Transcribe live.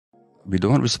We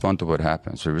don't respond to what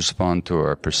happens. We respond to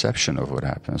our perception of what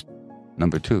happens.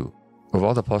 Number two, of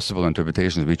all the possible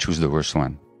interpretations, we choose the worst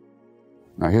one.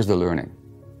 Now, here's the learning.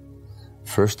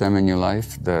 First time in your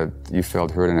life that you felt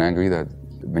hurt and angry, that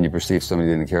when you perceived somebody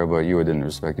didn't care about you or didn't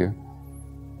respect you?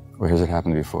 Or has it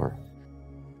happened before?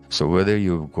 So whether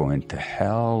you're going to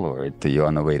hell or you're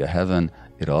on the way to heaven,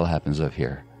 it all happens up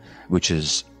here, which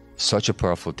is such a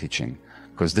powerful teaching,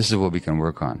 because this is what we can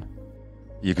work on.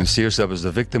 You can see yourself as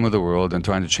the victim of the world and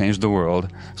trying to change the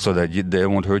world so that they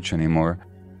won't hurt you anymore,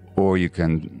 or you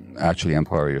can actually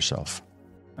empower yourself.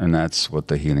 And that's what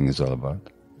the healing is all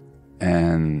about.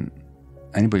 And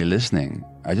anybody listening,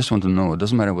 I just want to know, it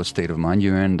doesn't matter what state of mind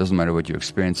you're in, it doesn't matter what you're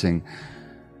experiencing,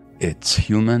 it's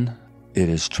human, it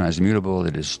is transmutable,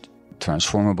 it is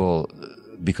transformable,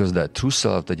 because that true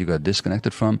self that you got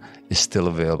disconnected from is still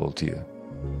available to you.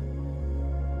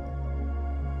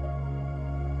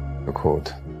 A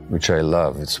quote, which I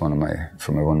love, it's from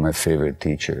one of my favorite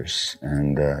teachers,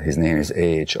 and his name is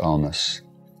A.H. Almas.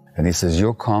 And he says,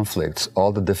 your conflicts,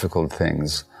 all the difficult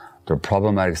things, the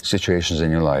problematic situations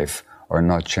in your life are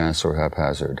not chance or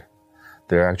haphazard.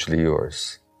 They're actually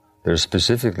yours. They're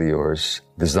specifically yours,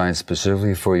 designed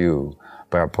specifically for you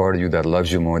by a part of you that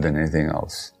loves you more than anything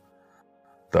else.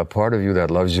 The part of you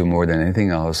that loves you more than anything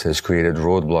else has created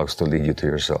roadblocks to lead you to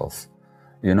yourself.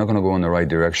 You're not going to go in the right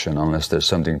direction unless there's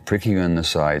something pricking you in the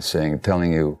side,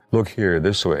 telling you, look here,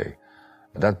 this way.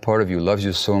 That part of you loves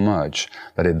you so much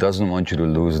that it doesn't want you to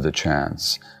lose the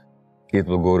chance. It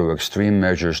will go to extreme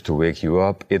measures to wake you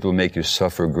up. It will make you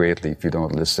suffer greatly if you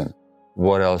don't listen.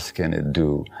 What else can it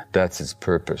do? That's its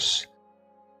purpose.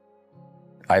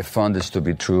 I found this to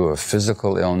be true of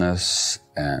physical illness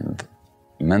and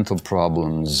mental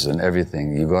problems and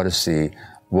everything. You got to see,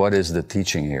 what is the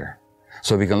teaching here?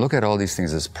 So we can look at all these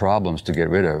things as problems to get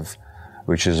rid of,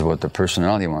 which is what the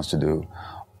personality wants to do,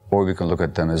 or we can look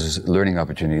at them as learning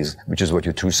opportunities, which is what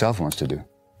your true self wants to do.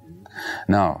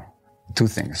 Now, two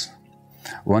things.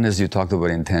 One is you talked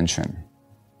about intention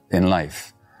in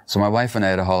life. So my wife and I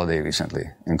had a holiday recently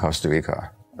in Costa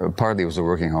Rica. Partly it was a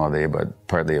working holiday, but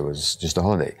partly it was just a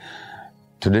holiday.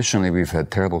 Traditionally, we've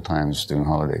had terrible times during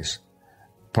holidays.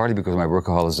 Partly because of my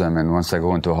workaholism, and once I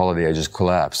go into a holiday, I just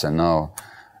collapse, and now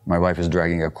my wife is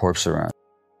dragging a corpse around.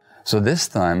 So this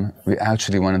time, we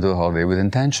actually went into the holiday with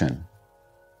intention.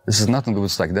 This has nothing to do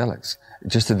with psychedelics.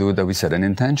 Just to do with that we set an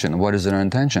intention. What is our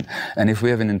intention? And if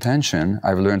we have an intention,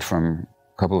 I've learned from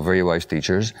a couple of very wise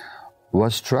teachers,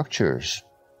 what structures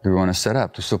do we want to set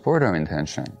up to support our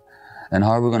intention? And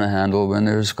how are we going to handle when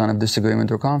there's kind of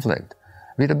disagreement or conflict?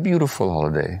 We had a beautiful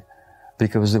holiday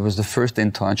because it was the first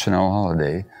intentional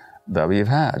holiday that we've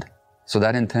had. So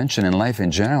that intention in life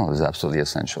in general is absolutely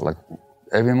essential. Like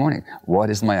every morning, what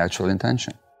is my actual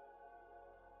intention?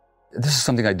 This is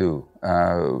something I do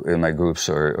in my groups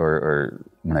or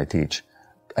when I teach.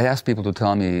 I ask people to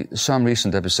tell me some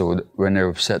recent episode when they're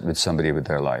upset with somebody with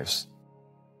their lives.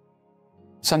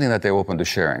 Something that they're open to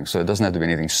sharing. So it doesn't have to be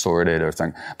anything sordid or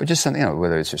something, but just something,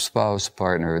 whether it's your spouse,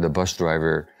 partner, the bus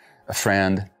driver, a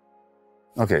friend.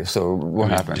 Okay, so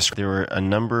what happened? There were a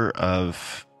number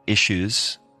of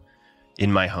issues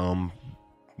in my home,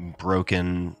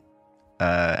 broken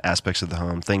aspects of the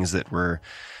home, things that were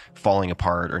falling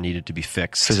apart or needed to be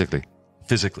fixed.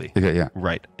 Physically. Okay, yeah.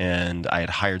 Right. And I had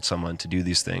hired someone to do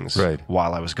these things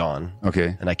while I was gone.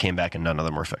 Okay. And I came back and none of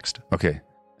them were fixed. Okay.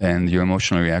 And your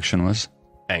emotional reaction was?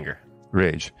 Anger.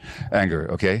 Rage.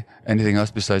 Anger, okay. Anything else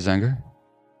besides anger?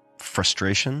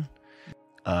 Frustration.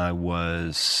 I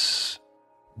was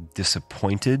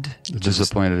disappointed.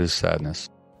 Disappointed is sadness.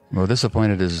 Well,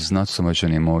 disappointed is not so much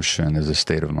an emotion as a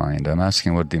state of mind. I'm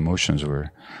asking what the emotions were.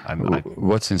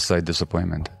 What's inside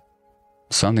disappointment?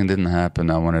 Something didn't happen,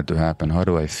 I want it to happen. How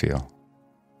do I feel?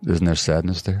 Isn't there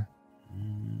sadness there?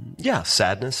 Yeah,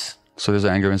 sadness. So there's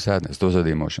anger and sadness. Those are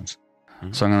the emotions.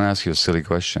 Mm-hmm. So I'm going to ask you a silly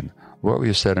question. What were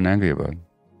you sad and angry about?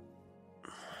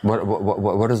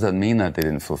 What does that mean that they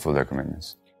didn't fulfill their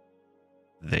commitments?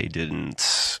 They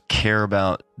didn't care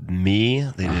about me.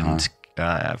 They didn't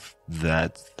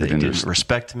they didn't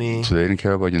respect me. So they didn't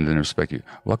care about you and didn't respect you.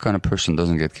 What kind of person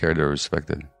doesn't get cared or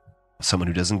respected? Someone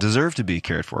who doesn't deserve to be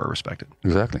cared for or respected.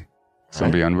 Exactly.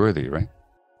 Somebody unworthy, right?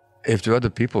 If there are other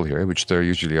people here, which there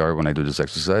usually are when I do this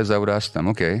exercise, I would ask them,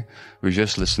 okay, we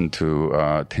just listened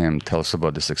to Tim tell us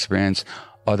about this experience.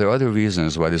 Are there other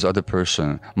reasons why this other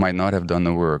person might not have done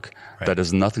the work that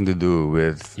has nothing to do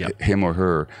with him or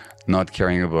her not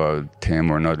caring about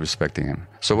him or not respecting him?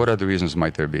 So what other reasons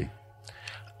might there be?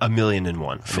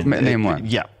 1,000,001. Name one.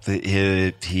 Yeah,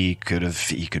 he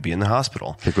could be in the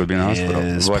hospital. He could be in the hospital.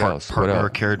 His What else? Partner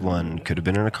carried one. Could have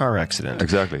been in a car accident.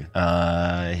 Exactly.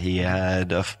 He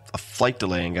had a flight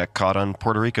delay and got caught on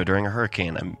Puerto Rico during a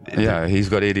hurricane. He's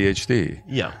got ADHD.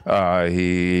 Yeah.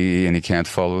 He can't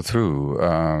follow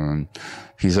through.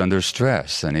 He's under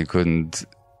stress and he couldn't.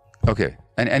 Okay,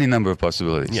 and any number of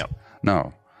possibilities. Yeah.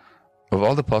 Now, of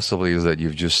all the possibilities that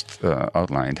you've just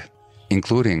outlined,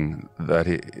 including that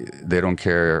they don't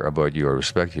care about you or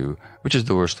respect you, which is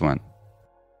the worst one?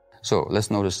 So let's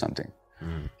notice something.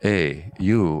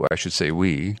 I should say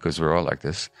we, because we're all like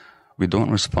this, we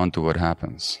don't respond to what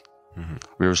happens.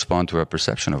 We respond to our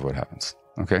perception of what happens.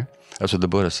 Okay? That's what the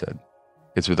Buddha said.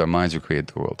 It's with our minds we create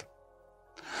the world.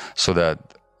 So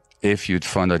that if you'd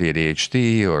found out he had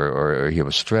ADHD or he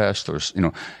was stressed, or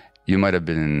you might have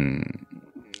been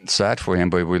sad for him,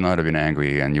 but you would not have been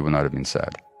angry and you would not have been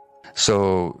sad.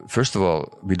 So, first of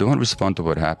all, we don't respond to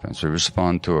what happens. We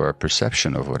respond to our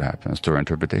perception of what happens, to our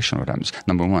interpretation of what happens.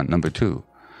 Number one. Number two,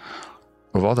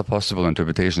 of all the possible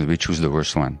interpretations, we choose the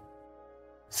worst one.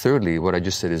 Thirdly, what I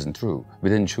just said isn't true. We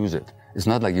didn't choose it. It's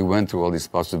not like you went through all these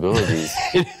possibilities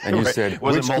and you said... It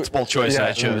wasn't multiple choice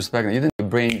I chose. You didn't, your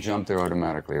brain jumped there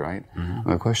automatically, right? Well,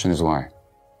 the question is why?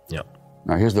 Yeah.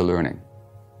 Now, here's the learning.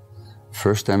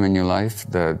 First time in your life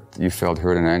that you felt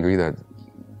hurt and angry that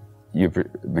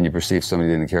when you perceived somebody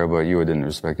didn't care about you or didn't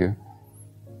respect you?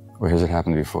 Or has it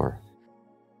happened before?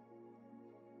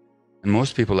 And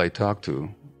most people I talk to,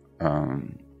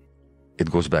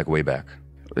 it goes back way back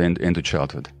into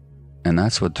childhood. And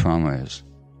that's what trauma is.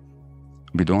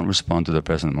 We don't respond to the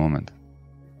present moment.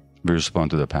 We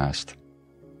respond to the past.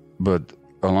 But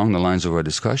along the lines of our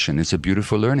discussion, it's a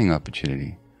beautiful learning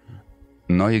opportunity.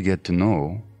 Now you get to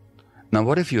know. Now,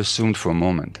 what if you assumed for a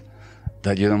moment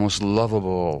that you're the most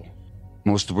lovable,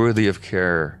 most worthy of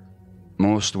care,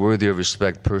 most worthy of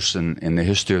respect person in the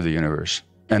history of the universe,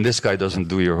 and this guy doesn't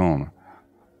do your home?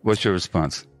 What's your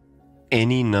response?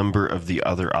 Any number of the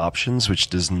other options which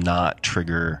does not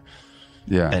trigger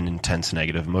an intense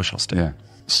negative emotional state. Yeah.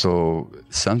 So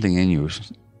something in you,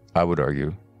 I would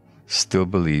argue, still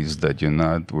believes that you're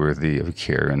not worthy of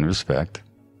care and respect,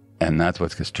 and that's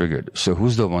what gets triggered. So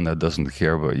who's the one that doesn't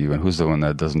care about you, and who's the one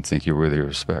that doesn't think you're worthy of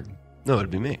respect? No,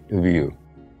 it'd be me. It'd be you.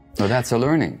 So that's a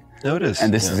learning. No, it is.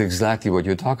 And this is exactly what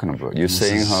you're talking about. You're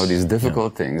saying how these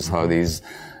difficult things, how these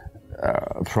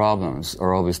problems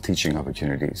are always teaching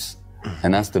opportunities.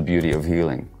 And that's the beauty of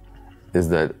healing, is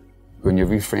that when you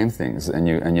reframe things and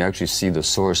you actually see the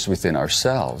source within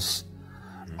ourselves,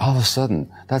 all of a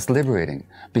sudden, that's liberating.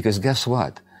 Because guess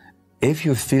what? If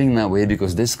you're feeling that way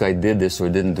because this guy did this or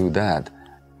didn't do that,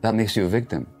 that makes you a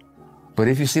victim. But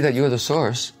if you see that you're the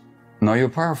source, now you're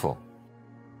powerful.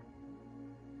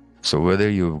 So whether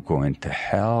you're going to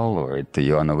hell or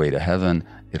you're on the way to heaven,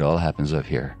 it all happens up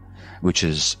here, which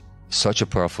is such a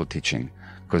powerful teaching,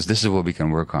 because this is what we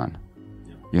can work on.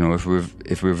 You know, if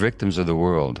we're victims of the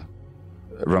world,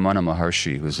 Ramana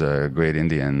Maharshi, who's a great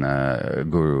Indian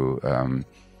guru,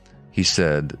 he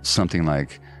said something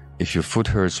like, if your foot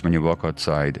hurts when you walk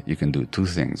outside, you can do two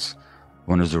things.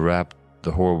 One is to wrap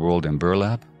the whole world in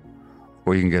burlap,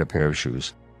 or you can get a pair of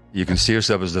shoes. You can see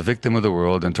yourself as the victim of the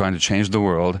world and trying to change the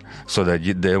world so that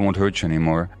they won't hurt you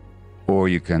anymore, or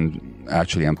you can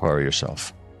actually empower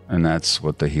yourself. And that's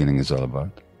what the healing is all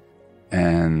about.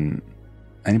 And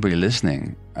anybody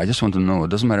listening, I just want to know, it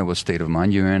doesn't matter what state of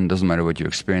mind you're in, it doesn't matter what you're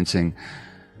experiencing,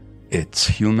 it's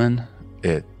human,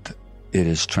 it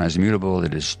is transmutable,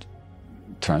 it is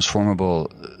transformable,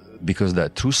 because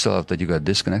that true self that you got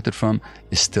disconnected from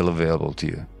is still available to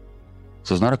you.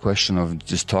 So it's not a question of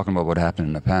just talking about what happened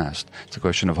in the past. It's a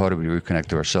question of how do we reconnect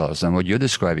to ourselves. And what you're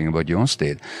describing about your own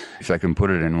state, if I can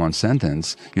put it in one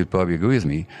sentence, you'd probably agree with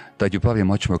me that you're probably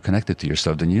much more connected to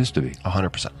yourself than you used to be.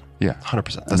 100%. Yeah.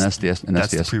 100%.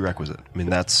 That's the prerequisite. I mean,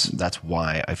 that's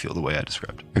why I feel the way I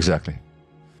described. Exactly.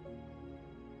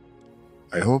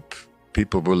 I hope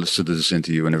people will listen to this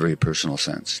interview in a very personal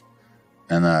sense,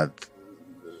 and that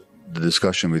the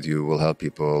discussion with you will help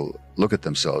people look at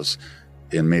themselves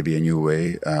in maybe a new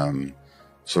way.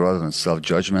 So rather than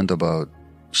self-judgment about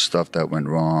stuff that went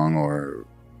wrong or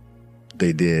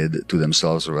they did to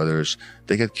themselves or others,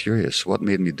 they get curious. What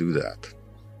made me do that?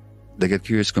 They get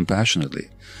curious compassionately,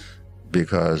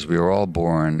 because we were all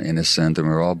born innocent, and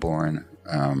we were all born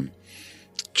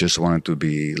just wanting to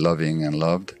be loving and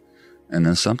loved. And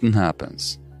then something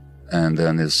happens, and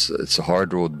then it's a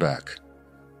hard road back.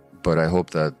 But I hope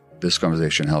that this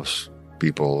conversation helps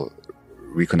people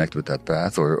reconnect with that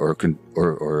path,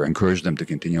 or encourage them to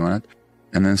continue on it.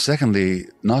 And then secondly,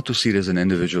 not to see it as an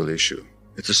individual issue.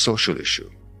 It's a social issue.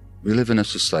 We live in a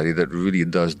society that really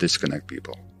does disconnect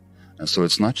people. And so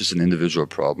it's not just an individual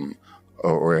problem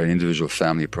or an individual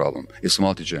family problem. It's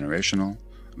multi-generational.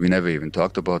 We never even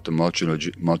talked about the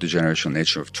multi-generational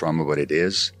nature of trauma, what it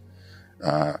is.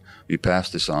 We pass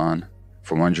this on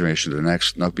from one generation to the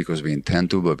next, not because we intend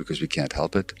to, but because we can't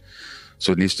help it.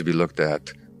 So it needs to be looked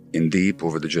at in deep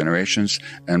over the generations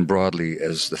and broadly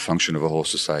as the function of a whole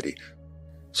society.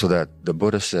 So that the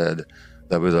Buddha said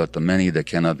that without the many, there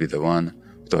cannot be the one,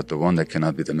 without the one, there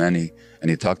cannot be the many. And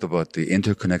he talked about the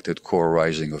interconnected core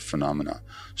rising of phenomena.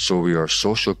 So we are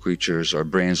social creatures, our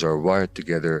brains are wired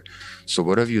together. So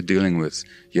whatever you're dealing with,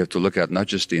 you have to look at not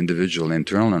just the individual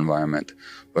internal environment,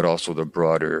 but also the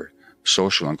broader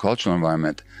social and cultural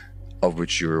environment of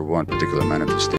which you're one particular manifestation.